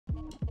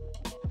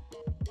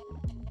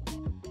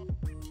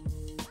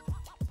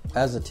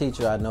As a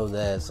teacher, I know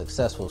that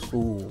successful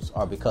schools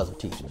are because of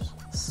teachers.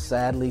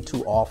 Sadly,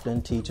 too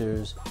often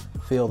teachers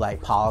feel like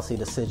policy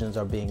decisions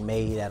are being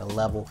made at a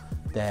level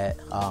that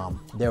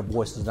their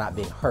voice is not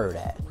being heard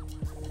at.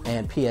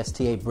 And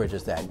PSTA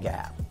bridges that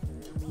gap.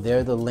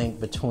 They're the link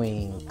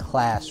between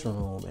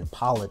classroom and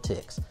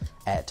politics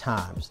at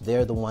times.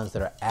 They're the ones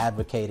that are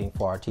advocating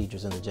for our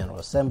teachers in the General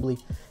Assembly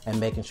and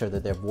making sure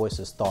that their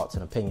voices, thoughts,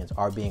 and opinions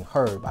are being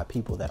heard by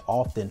people that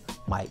often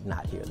might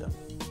not hear them.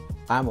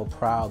 I'm a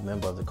proud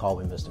member of the Call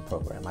Me Mr.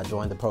 program. I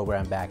joined the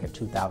program back in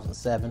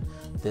 2007.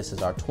 This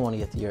is our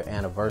 20th year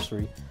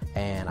anniversary,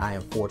 and I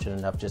am fortunate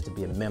enough just to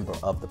be a member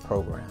of the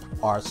program.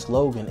 Our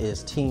slogan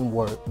is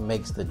 "Teamwork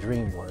makes the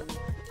dream work,"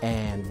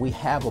 and we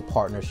have a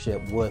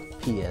partnership with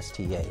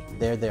PSTA.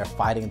 They're there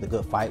fighting the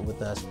good fight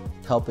with us,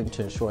 helping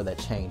to ensure that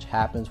change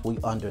happens. We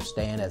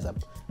understand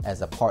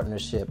as a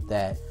partnership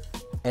that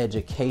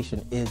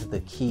education is the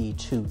key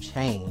to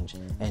change,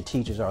 and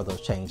teachers are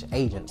those change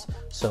agents.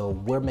 So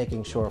we're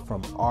making sure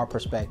from our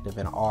perspective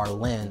and our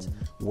lens,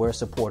 we're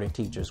supporting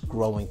teachers,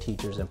 growing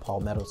teachers, and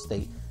Palmetto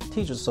State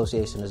Teachers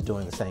Association is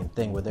doing the same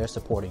thing where they're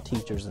supporting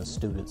teachers and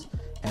students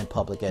and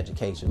public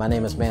education. My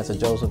name is Mansa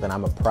Joseph, and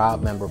I'm a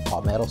proud member of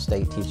Palmetto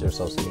State Teachers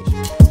Association.